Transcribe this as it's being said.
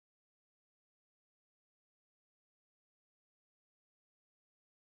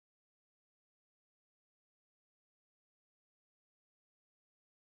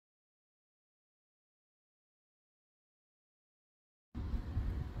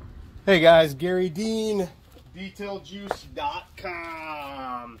Hey guys, Garry Dean,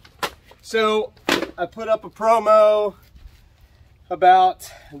 DetailJuice.com. So I put up a promo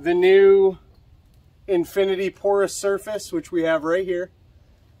about the new Infinity Porous surface, which we have right here.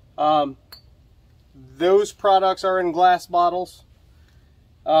 Those products are in glass bottles.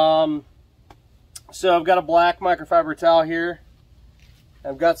 So I've got a black microfiber towel here.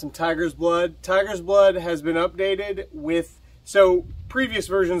 I've got some tiger's blood. Tiger's blood has been updated with, so previous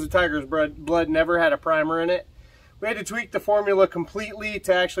versions of tiger's blood never had a primer in it. We had to tweak the formula completely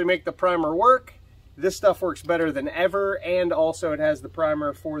to actually make the primer work. This stuff works better than ever, and also it has the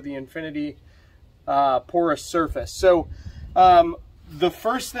primer for the Infinity Porous surface. So the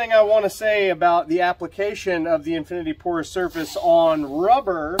first thing I want to say about the application of the Infinity Porous surface on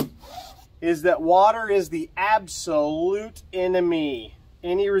rubber is that water is the absolute enemy.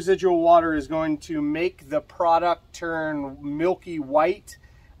 Any residual water is going to make the product turn milky white,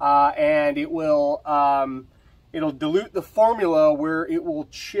 and it will it'll dilute the formula where it will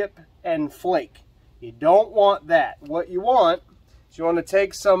chip and flake. You don't want that. What you want is you want to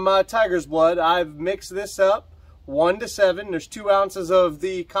take some tiger's blood. I've mixed this up 1 to 7. There's 2 ounces of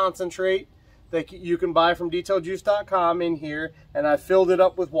the concentrate that you can buy from DetailJuice.com in here, and I filled it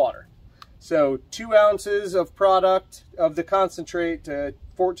up with water. So 2 ounces of product of the concentrate to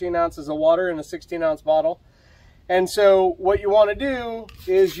 14 ounces of water in a 16-ounce bottle. And so what you want to do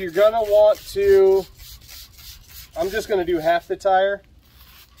is you're going to want to, I'm just going to do half the tire.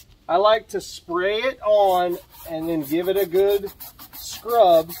 I like to spray it on and then give it a good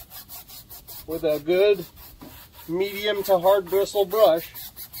scrub with a good medium to hard bristle brush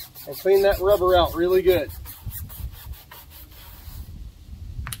and clean that rubber out really good.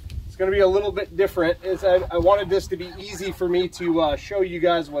 Going to be a little bit different. I wanted this to be easy for me to show you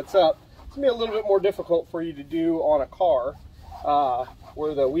guys what's up. It's going to be a little bit more difficult for you to do on a car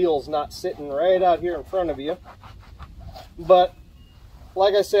where the wheel's not sitting right out here in front of you. But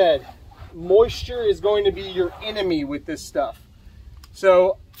like I said, moisture is going to be your enemy with this stuff.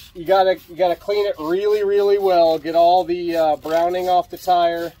 So you gotta clean it really, really well. Get all the browning off the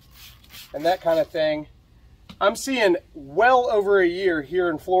tire and that kind of thing. I'm seeing well over a year here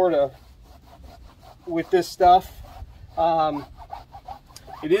in Florida with this stuff.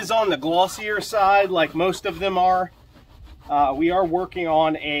 It is on the glossier side, like most of them are. We are working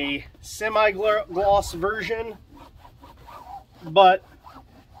on a semi-gloss version. But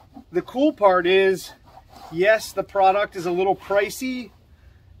the cool part is, yes, the product is a little pricey,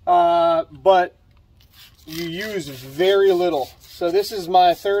 but you use very little. So this is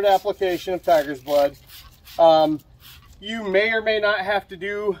my 3rd application of tiger's blood. You may or may not have to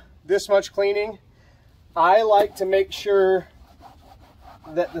do this much cleaning. I like to make sure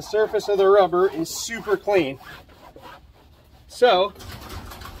that the surface of the rubber is super clean. So,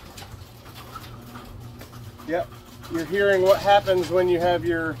 yep, you're hearing what happens when you have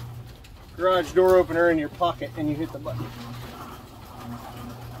your garage door opener in your pocket and you hit the button.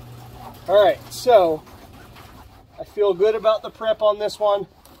 Alright, so I feel good about the prep on this one,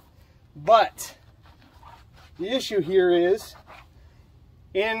 but the issue here is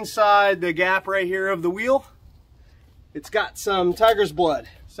inside the gap right here of the wheel, it's got some tiger's blood.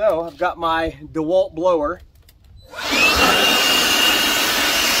 So I've got my DeWalt blower.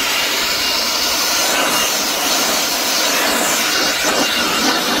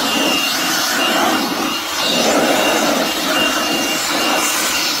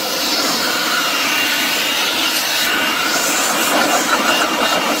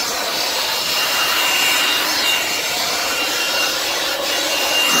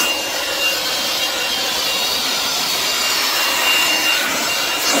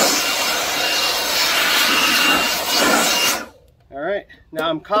 Now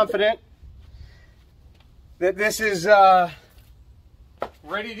I'm confident that this is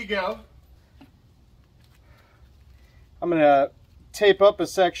ready to go. I'm going to tape up a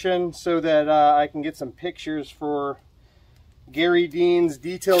section so that I can get some pictures for Garry Dean's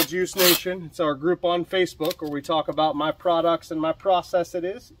Detail Juice Nation. It's our group on Facebook where we talk about my products and my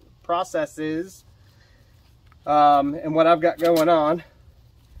processes and what I've got going on.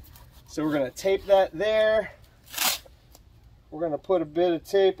 So we're going to tape that there. We're going to put a bit of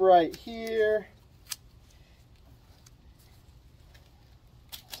tape right here.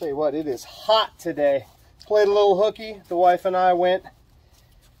 Tell you what, it is hot today. Played a little hooky. The wife and I went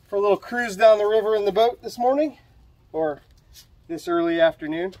for a little cruise down the river in the boat this morning, or this early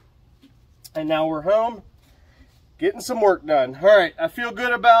afternoon. And now we're home, getting some work done. All right, I feel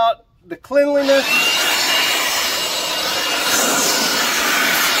good about the cleanliness.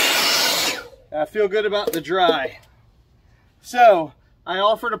 I feel good about the dry. So I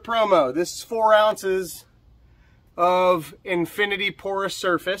offered a promo. This is 4 ounces of Infinity Porous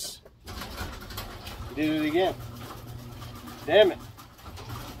Surface. Did it again. Damn it.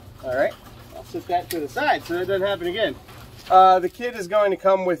 All right, I'll set that to the side so that doesn't happen again. The kit is going to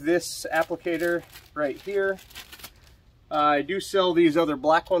come with this applicator right here. I do sell these other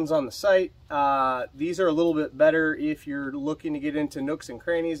black ones on the site. These are a little bit better if you're looking to get into nooks and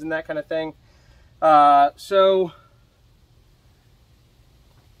crannies and that kind of thing. So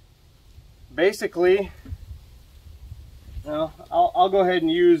basically, well, I'll go ahead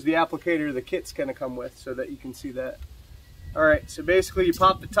and use the applicator the kit's going to come with so that you can see that. All right, so basically you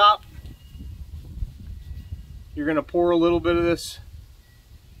pop the top. You're going to pour a little bit of this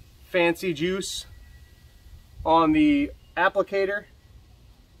fancy juice on the applicator,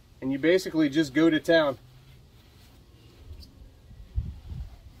 and you basically just go to town.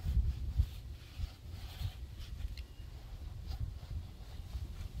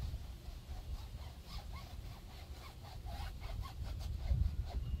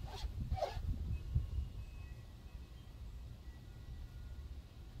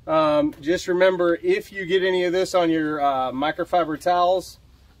 Just remember, if you get any of this on your microfiber towels,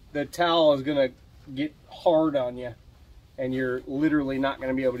 the towel is going to get hard on you and you're literally not going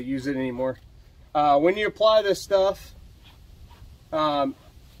to be able to use it anymore. When you apply this stuff,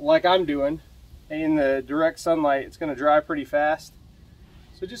 like I'm doing, in the direct sunlight, it's going to dry pretty fast.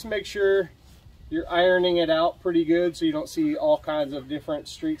 So just make sure you're ironing it out pretty good so you don't see all kinds of different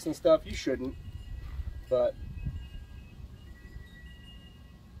streaks and stuff. You shouldn't, but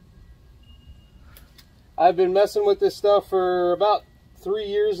I've been messing with this stuff for about 3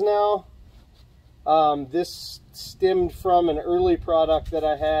 years now. This stemmed from an early product that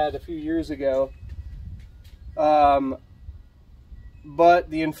I had a few years ago. But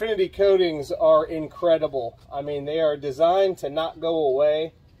the Infinity coatings are incredible. I mean, they are designed to not go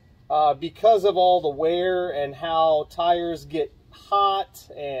away because of all the wear and how tires get hot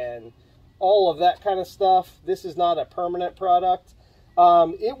and all of that kind of stuff. This is not a permanent product.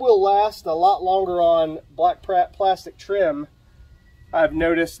 It will last a lot longer on black plastic trim, I've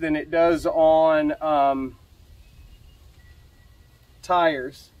noticed, than it does on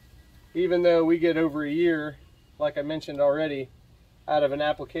tires, even though we get over a year, like I mentioned already, out of an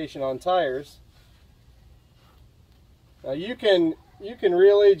application on tires. Now you can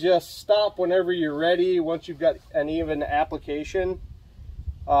really just stop whenever you're ready once you've got an even application.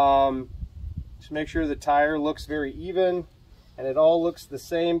 Just make sure the tire looks very even and it all looks the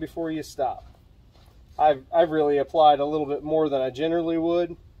same before you stop. I've really applied a little bit more than I generally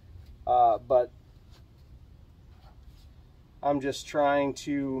would, but I'm just trying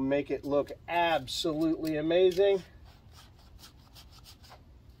to make it look absolutely amazing.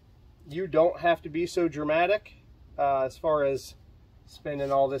 You don't have to be so dramatic as far as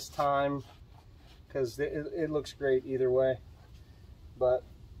spending all this time, because it looks great either way. But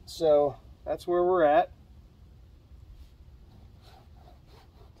so that's where we're at.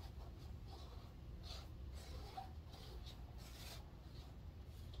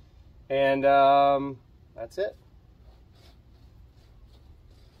 And that's it.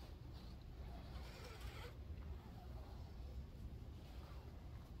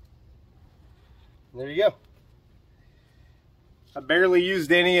 There you go. I barely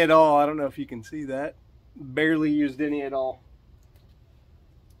used any at all. I don't know if you can see that. Barely used any at all.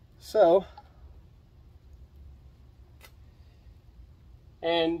 So,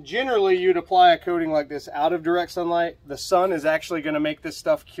 and generally you'd apply a coating like this out of direct sunlight. The sun is actually going to make this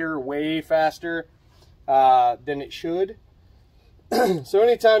stuff cure way faster than it should. So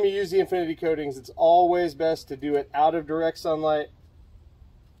anytime you use the Infinity coatings, it's always best to do it out of direct sunlight.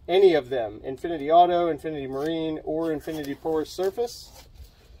 Any of them, Infinity Auto, Infinity Marine, or Infinity Porous Surface.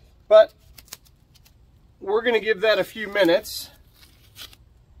 But we're going to give that a few minutes,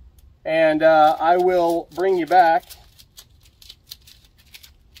 and I will bring you back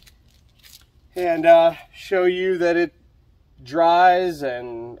and show you that it dries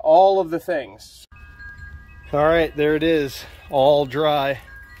and all of the things. All right, there it is, all dry.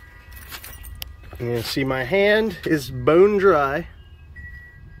 You can see my hand is bone dry,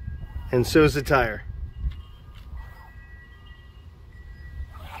 and so is the tire.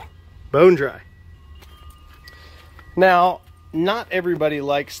 Bone dry. Now, not everybody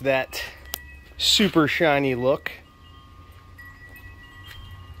likes that super shiny look.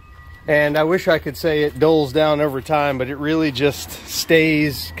 And I wish I could say it dulls down over time, but it really just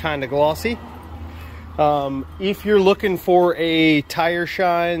stays kind of glossy. If you're looking for a tire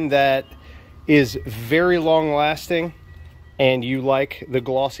shine that is very long lasting and you like the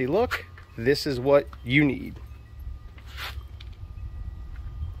glossy look, this is what you need.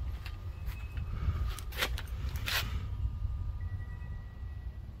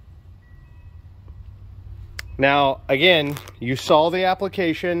 Now, again, you saw the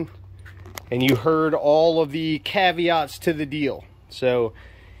application and you heard all of the caveats to the deal. So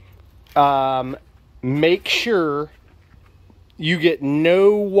make sure you get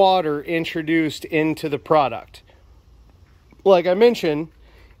no water introduced into the product. Like I mentioned,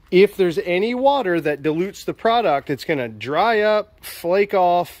 if there's any water that dilutes the product, it's going to dry up, flake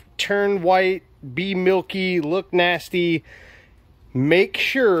off, turn white, be milky, look nasty. Make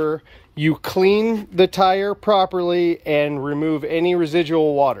sure you clean the tire properly and remove any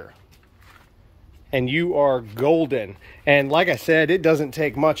residual water, and you are golden. And like I said, it doesn't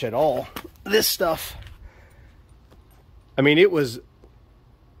take much at all. This stuff, I mean, it was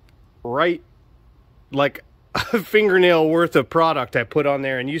right like a fingernail worth of product I put on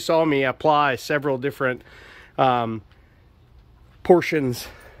there, and you saw me apply several different portions,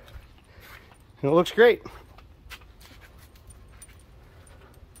 and it looks great.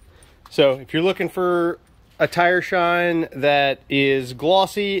 So if you're looking for a tire shine that is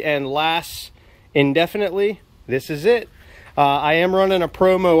glossy and lasts indefinitely, this is it. I am running a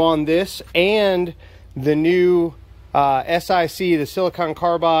promo on this and the new SiC, the silicon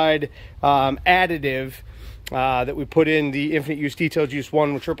carbide additive that we put in the Infinite Use Detail Juice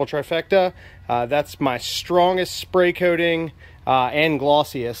 1 with triple trifecta. That's my strongest spray coating and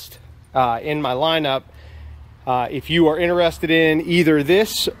glossiest in my lineup. If you are interested in either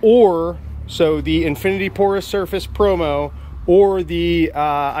this or the Infinity Porous Surface promo or the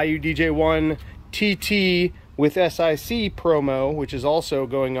IUDJ1 TT with SiC promo, which is also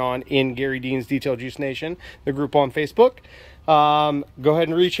going on in Garry Dean's Detail Juice Nation, the group on Facebook, go ahead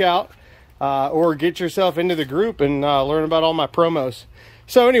and reach out or get yourself into the group and learn about all my promos.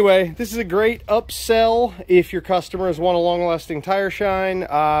 So anyway, this is a great upsell if your customers want a long-lasting tire shine,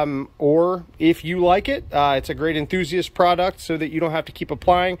 or if you like it. It's a great enthusiast product so that you don't have to keep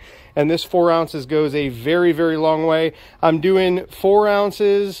applying. And this 4 ounces goes a very, very long way. I'm doing 4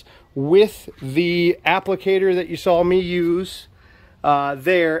 ounces with the applicator that you saw me use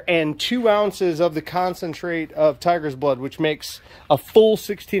there, and 2 ounces of the concentrate of tiger's blood, which makes a full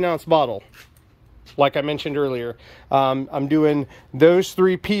 16-ounce bottle. Like I mentioned earlier, I'm doing those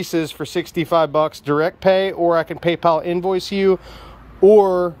 3 pieces for $65 direct pay, or I can PayPal invoice you,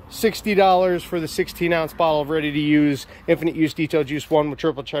 or $60 for the 16-ounce bottle of ready-to-use Infinite Use Detail Juice 1 with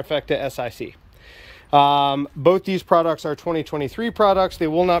triple trifecta SiC. Both these products are 2023 products. They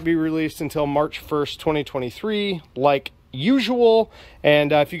will not be released until March 1st, 2023, like usual.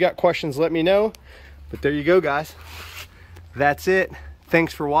 And if you got questions, let me know. But there you go, guys. That's it.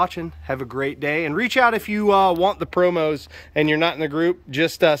 Thanks for watching. Have a great day. And reach out if you want the promos and you're not in the group.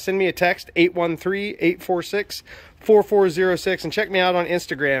 Just send me a text, 813-846-4406. And check me out on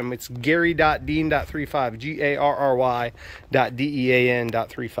Instagram. It's Garry.Dean.35,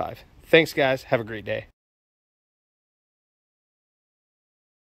 Garry.Dean.35. Thanks, guys. Have a great day.